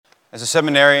As a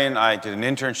seminarian, I did an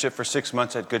internship for 6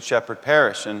 months at Good Shepherd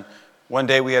Parish, and one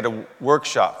day we had a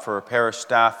workshop for parish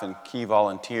staff and key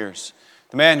volunteers.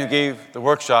 The man who gave the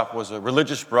workshop was a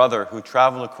religious brother who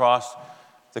traveled across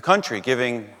the country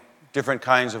giving different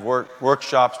kinds of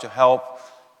workshops to help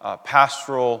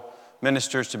pastoral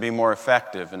ministers to be more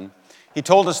effective. And he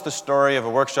told us the story of a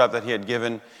workshop that he had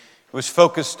given. It was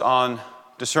focused on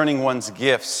discerning one's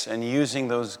gifts and using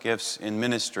those gifts in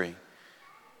ministry.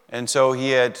 And so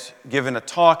he had given a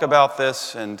talk about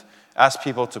this and asked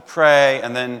people to pray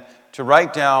and then to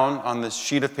write down on this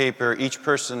sheet of paper. Each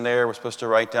person there was supposed to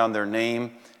write down their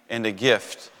name and a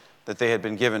gift that they had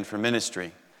been given for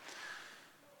ministry.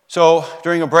 So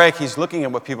during a break, he's looking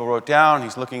at what people wrote down.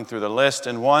 He's looking through the list,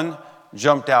 and one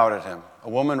jumped out at him. A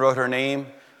woman wrote her name,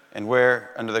 and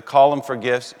where under the column for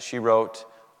gifts, she wrote,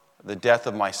 "The death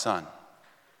of my son."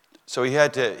 So he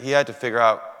had to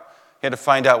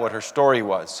find out what her story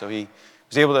was. So he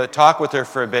was able to talk with her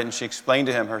for a bit, and she explained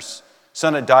to him her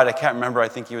son had died. I can't remember. I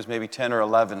think he was maybe 10 or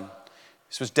 11.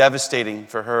 This was devastating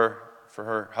for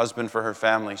her husband, for her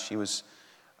family. She was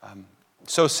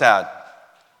so sad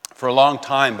for a long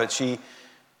time. But she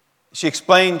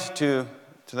explained to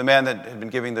the man that had been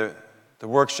giving the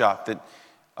workshop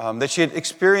that she had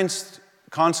experienced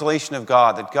consolation of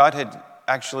God, that God had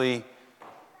actually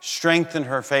strengthened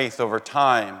her faith over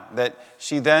time, that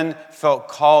she then felt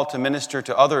called to minister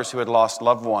to others who had lost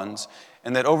loved ones,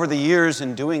 and that over the years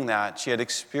in doing that, she had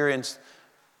experienced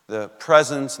the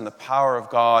presence and the power of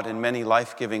God in many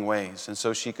life-giving ways. And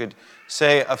so she could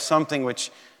say of something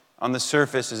which on the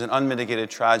surface is an unmitigated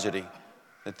tragedy,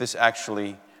 that this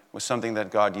actually was something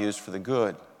that God used for the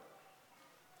good.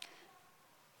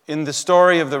 In the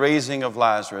story of the raising of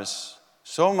Lazarus,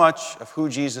 so much of who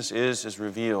Jesus is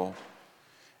revealed.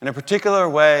 In a particular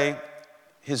way,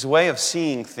 his way of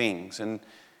seeing things. And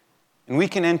we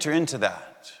can enter into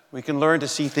that. We can learn to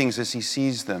see things as he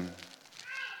sees them.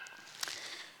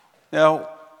 Now,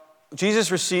 Jesus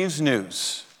receives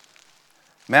news.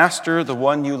 "Master, the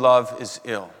one you love is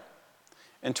ill."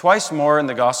 And twice more in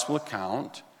the gospel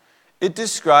account, it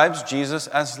describes Jesus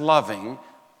as loving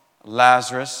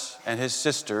Lazarus and his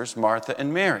sisters, Martha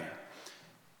and Mary.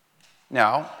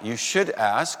 Now, you should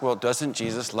ask, well, doesn't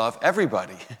Jesus love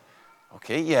everybody?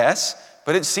 Okay, yes,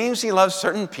 but it seems he loves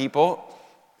certain people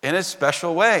in a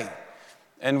special way.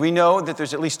 And we know that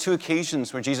there's at least 2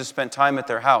 occasions where Jesus spent time at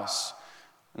their house.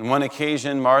 On one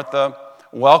occasion, Martha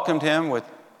welcomed him with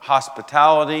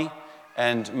hospitality,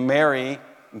 and Mary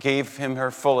gave him her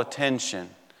full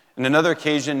attention. On another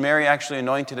occasion, Mary actually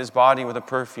anointed his body with a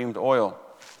perfumed oil.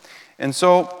 And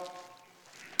so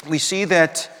we see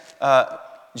that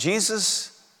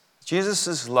Jesus'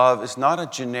 love is not a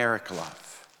generic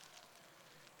love.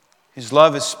 His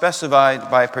love is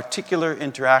specified by particular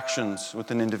interactions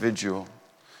with an individual.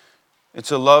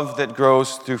 It's a love that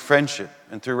grows through friendship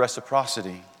and through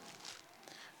reciprocity.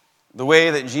 The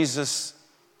way that Jesus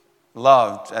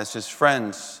loved as his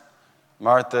friends,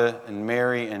 Martha and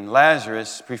Mary and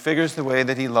Lazarus, prefigures the way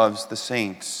that he loves the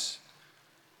saints.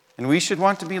 And we should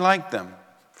want to be like them,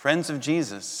 friends of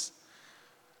Jesus,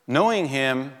 knowing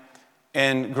him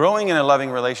and growing in a loving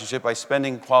relationship by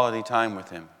spending quality time with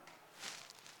him.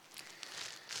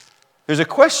 There's a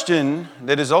question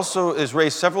that is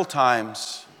raised several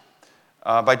times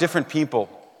by different people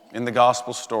in the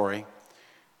gospel story,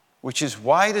 which is,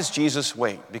 why does Jesus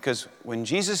wait? Because when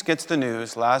Jesus gets the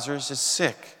news, Lazarus is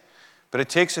sick, but it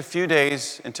takes a few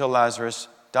days until Lazarus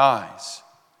dies.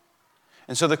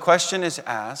 And so the question is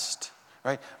asked,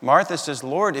 right? Martha says,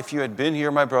 "Lord, if you had been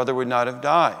here, my brother would not have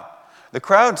died." The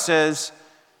crowd says,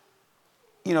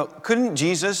 couldn't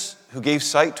Jesus, who gave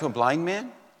sight to a blind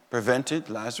man, prevented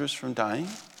Lazarus from dying?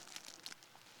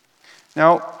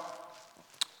 Now,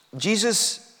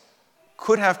 Jesus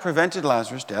could have prevented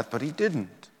Lazarus' death, but he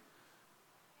didn't.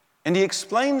 And he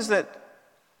explains that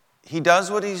he does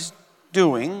what he's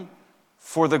doing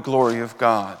for the glory of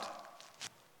God.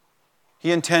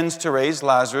 He intends to raise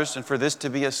Lazarus, and for this to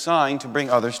be a sign to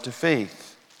bring others to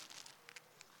faith.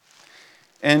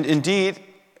 And indeed,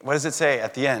 what does it say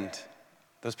at the end?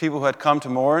 Those people who had come to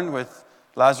mourn with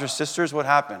Lazarus' sisters, what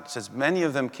happened? It says, many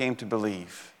of them came to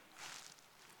believe.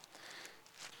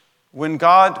 When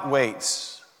God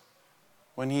waits,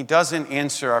 when he doesn't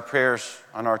answer our prayers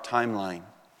on our timeline,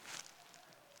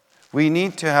 we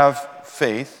need to have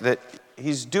faith that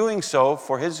he's doing so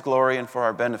for his glory and for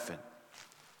our benefit.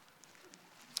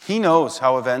 He knows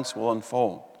how events will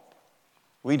unfold.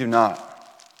 We do not.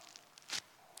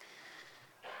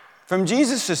 From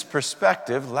Jesus'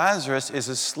 perspective, Lazarus is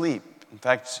asleep In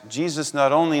fact, Jesus,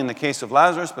 not only in the case of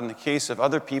Lazarus, but in the case of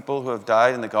other people who have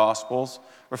died in the Gospels,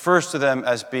 refers to them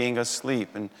as being asleep.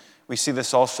 And we see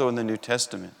this also in the New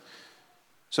Testament.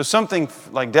 So something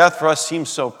like death for us seems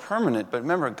so permanent, but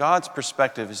remember, God's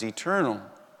perspective is eternal.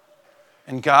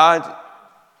 And God,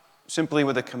 simply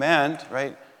with a command,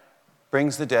 right,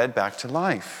 brings the dead back to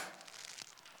life.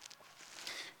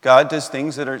 God does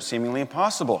things that are seemingly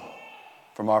impossible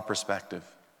from our perspective.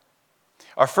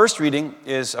 Our first reading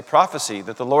is a prophecy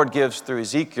that the Lord gives through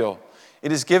Ezekiel.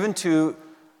 It is given to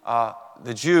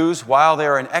the Jews while they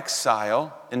are in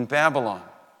exile in Babylon.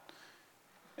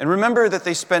 And remember that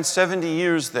they spent 70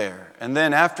 years there. And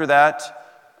then after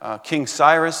that, King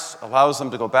Cyrus allows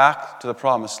them to go back to the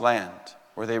promised land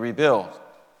where they rebuild.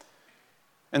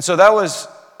 And so that was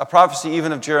a prophecy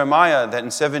even of Jeremiah that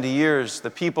in 70 years the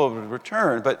people would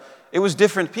return. But it was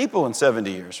different people in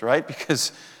 70 years, right?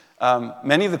 Because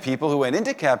many of the people who went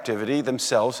into captivity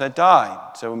themselves had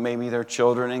died. So maybe their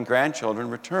children and grandchildren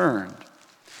returned.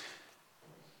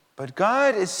 But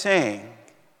God is saying,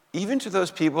 even to those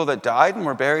people that died and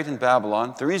were buried in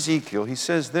Babylon, through Ezekiel, he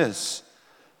says this,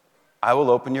 I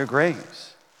will open your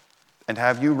graves and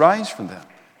have you rise from them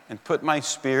and put my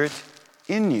spirit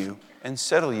in you and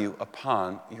settle you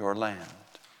upon your land.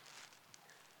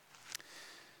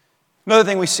 Another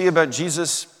thing we see about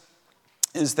Jesus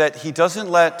is that he doesn't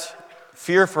let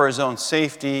fear for his own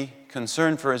safety,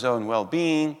 concern for his own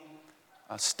well-being,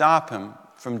 stop him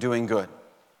from doing good.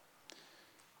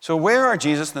 So where are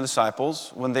Jesus and the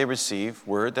disciples when they receive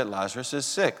word that Lazarus is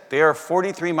sick? They are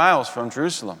 43 miles from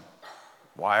Jerusalem.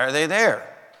 Why are they there?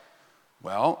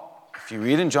 Well, if you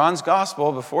read in John's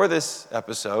Gospel before this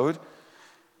episode,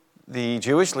 the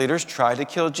Jewish leaders tried to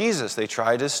kill Jesus. They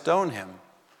tried to stone him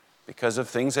because of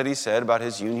things that he said about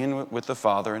his union with the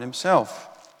Father and himself.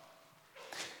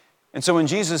 And so when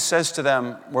Jesus says to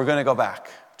them, we're going to go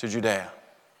back to Judea,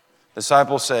 the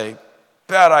disciples say,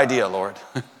 bad idea, Lord.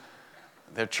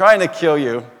 They're trying to kill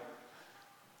you.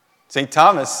 St.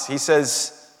 Thomas, he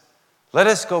says, let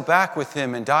us go back with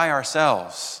him and die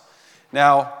ourselves.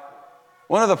 Now,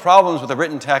 one of the problems with the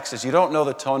written text is you don't know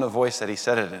the tone of voice that he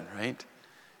said it in, right?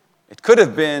 It could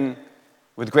have been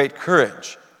with great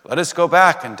courage. Let us go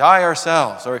back and die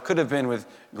ourselves. Or it could have been with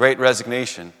great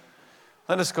resignation.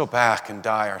 Let us go back and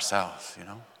die ourselves,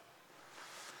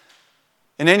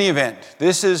 In any event,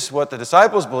 this is what the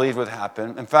disciples believed would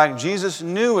happen. In fact, Jesus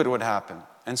knew it would happen.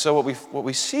 And so what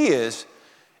we see is,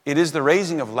 it is the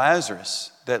raising of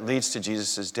Lazarus that leads to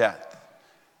Jesus' death.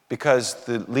 Because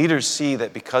the leaders see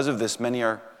that because of this, many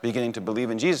are beginning to believe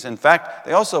in Jesus. In fact,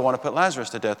 they also want to put Lazarus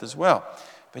to death as well.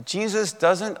 But Jesus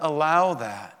doesn't allow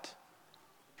that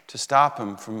to stop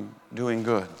him from doing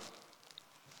good.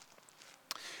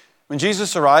 When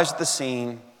Jesus arrives at the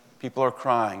scene, people are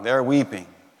crying, they're weeping.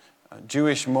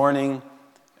 Jewish mourning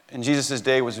in Jesus'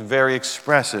 day was very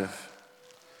expressive.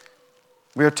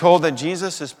 We are told that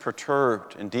Jesus is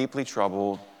perturbed and deeply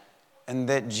troubled, and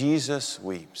that Jesus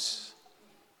weeps.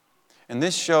 And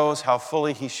this shows how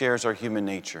fully he shares our human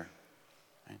nature.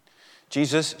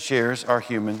 Jesus shares our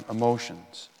human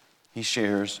emotions. He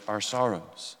shares our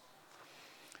sorrows.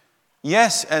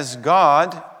 Yes, as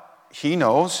God, he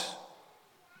knows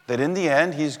that in the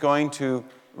end he's going to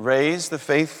raise the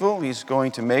faithful, he's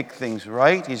going to make things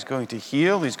right, he's going to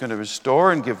heal, he's going to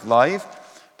restore and give life.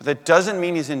 But that doesn't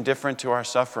mean he's indifferent to our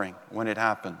suffering when it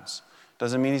happens.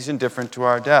 Doesn't mean he's indifferent to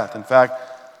our death. In fact,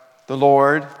 the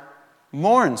Lord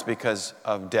mourns because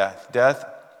of death. Death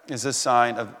is a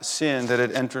sign of sin that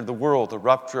had entered the world, the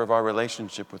rupture of our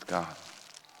relationship with God.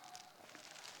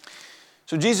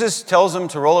 So Jesus tells them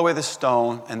to roll away the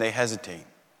stone, and they hesitate.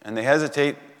 And they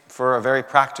hesitate for a very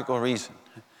practical reason.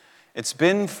 It's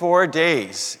been 4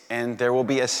 days, and there will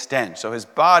be a stench. So his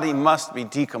body must be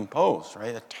decomposed,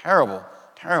 right? A terrible,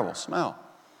 terrible smell.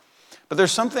 But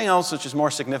there's something else which is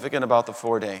more significant about the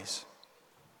 4 days.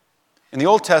 In the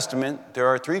Old Testament, there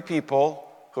are 3 people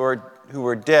who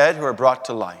were dead who are brought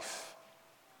to life.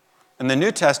 In the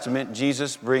New Testament,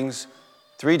 Jesus brings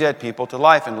 3 dead people to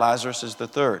life, and Lazarus is the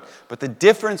third. But the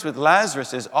difference with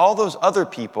Lazarus is all those other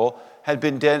people had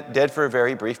been dead for a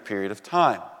very brief period of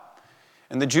time.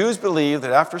 And the Jews believed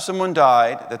that after someone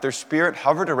died, that their spirit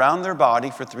hovered around their body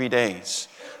for 3 days.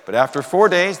 But after 4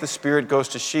 days, the spirit goes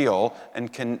to Sheol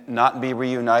and cannot be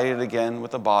reunited again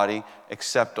with the body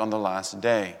except on the last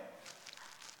day.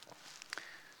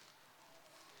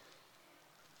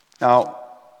 Now,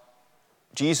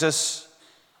 Jesus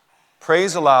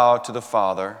prays aloud to the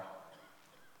Father,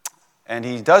 and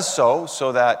he does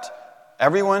so that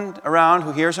everyone around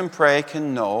who hears him pray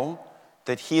can know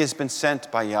that he has been sent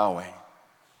by Yahweh.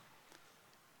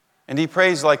 And he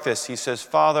prays like this. He says,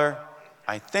 Father,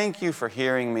 I thank you for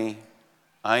hearing me.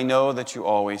 I know that you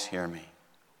always hear me.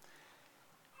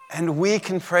 And we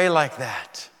can pray like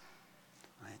that.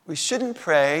 We shouldn't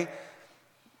pray,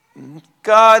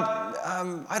 God,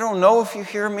 I don't know if you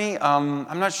hear me.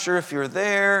 I'm not sure if you're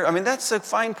there. I mean, that's a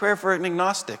fine prayer for an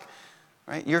agnostic,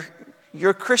 right?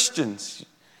 You're Christians,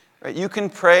 right? You can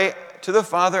pray to the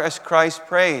Father as Christ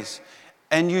prays,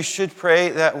 and you should pray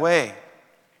that way.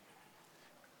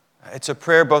 It's a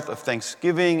prayer both of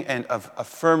thanksgiving and of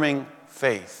affirming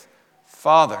faith.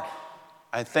 Father,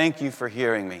 I thank you for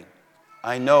hearing me.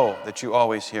 I know that you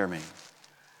always hear me.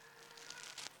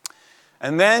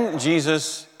 And then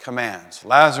Jesus commands,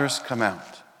 Lazarus, come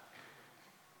out.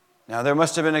 Now, there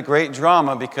must have been a great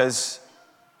drama because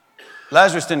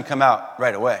Lazarus didn't come out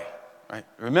right away. Right?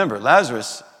 Remember,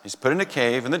 Lazarus is put in a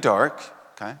cave in the dark.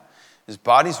 Okay? His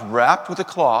body's wrapped with a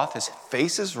cloth. His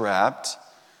face is wrapped.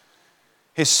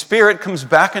 His spirit comes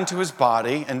back into his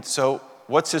body. And so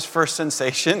what's his first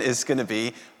sensation is going to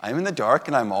be, I'm in the dark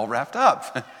and I'm all wrapped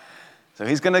up. So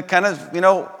he's going to kind of,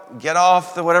 get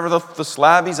off whatever the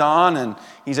slab he's on, and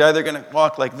he's either going to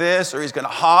walk like this or he's going to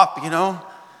hop,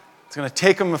 It's going to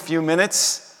take him a few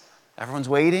minutes. Everyone's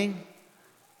waiting.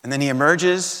 And then he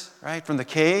emerges, right, from the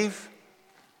cave.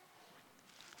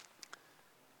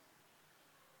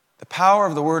 The power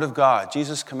of the Word of God.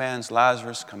 Jesus commands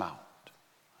Lazarus, come out.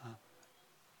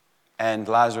 And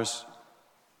Lazarus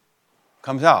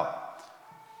comes out.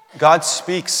 God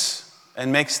speaks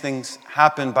and makes things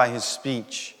happen by his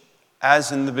speech,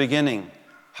 as in the beginning,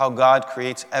 how God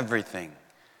creates everything.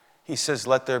 He says,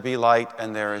 let there be light,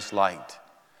 and there is light.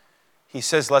 He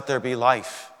says, let there be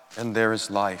life, and there is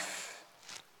life.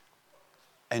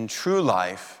 And true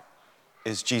life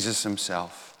is Jesus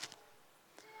himself.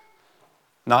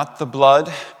 Not the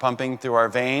blood pumping through our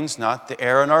veins, not the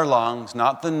air in our lungs,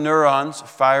 not the neurons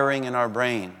firing in our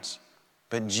brains,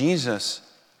 but Jesus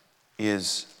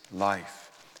is life.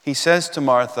 He says to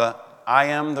Martha, I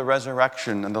am the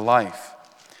resurrection and the life.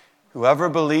 Whoever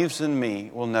believes in me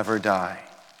will never die.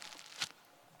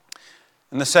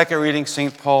 In the second reading,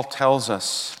 St. Paul tells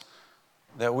us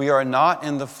that we are not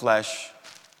in the flesh,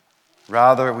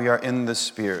 rather we are in the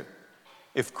Spirit.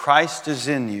 If Christ is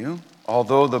in you,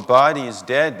 although the body is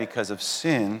dead because of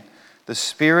sin, the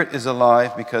Spirit is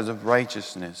alive because of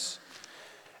righteousness.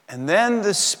 And then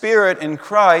the Spirit in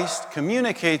Christ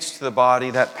communicates to the body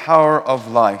that power of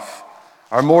life.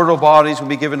 Our mortal bodies will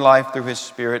be given life through his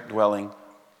Spirit dwelling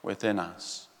within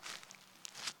us.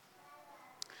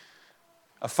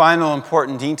 A final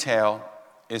important detail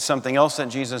is something else that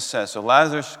Jesus says. So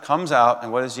Lazarus comes out,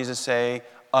 and what does Jesus say?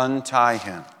 Untie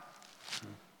him.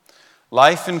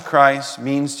 Life in Christ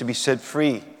means to be set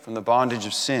free from the bondage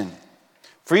of sin.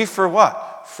 Free for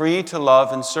what? Free to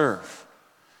love and serve.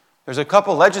 There's a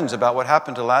couple legends about what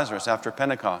happened to Lazarus after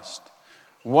Pentecost.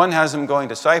 One has him going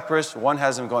to Cyprus, one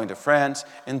has him going to France.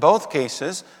 In both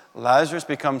cases, Lazarus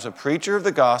becomes a preacher of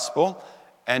the gospel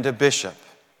and a bishop.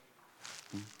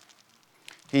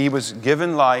 He was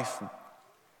given life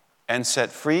and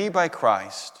set free by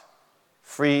Christ,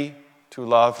 free to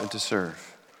love and to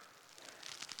serve.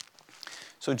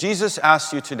 So Jesus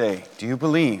asks you today, do you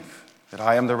believe that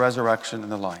I am the resurrection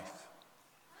and the life?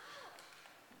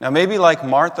 Now, maybe like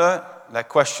Martha, that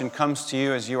question comes to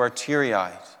you as you are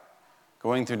teary-eyed,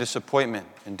 going through disappointment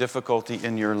and difficulty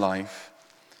in your life.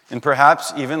 And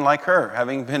perhaps even like her,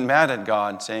 having been mad at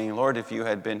God, saying, Lord, if you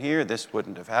had been here, this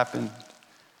wouldn't have happened.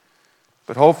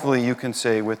 But hopefully you can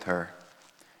say with her,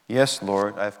 yes,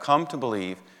 Lord, I have come to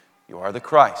believe you are the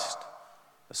Christ,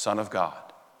 the Son of God.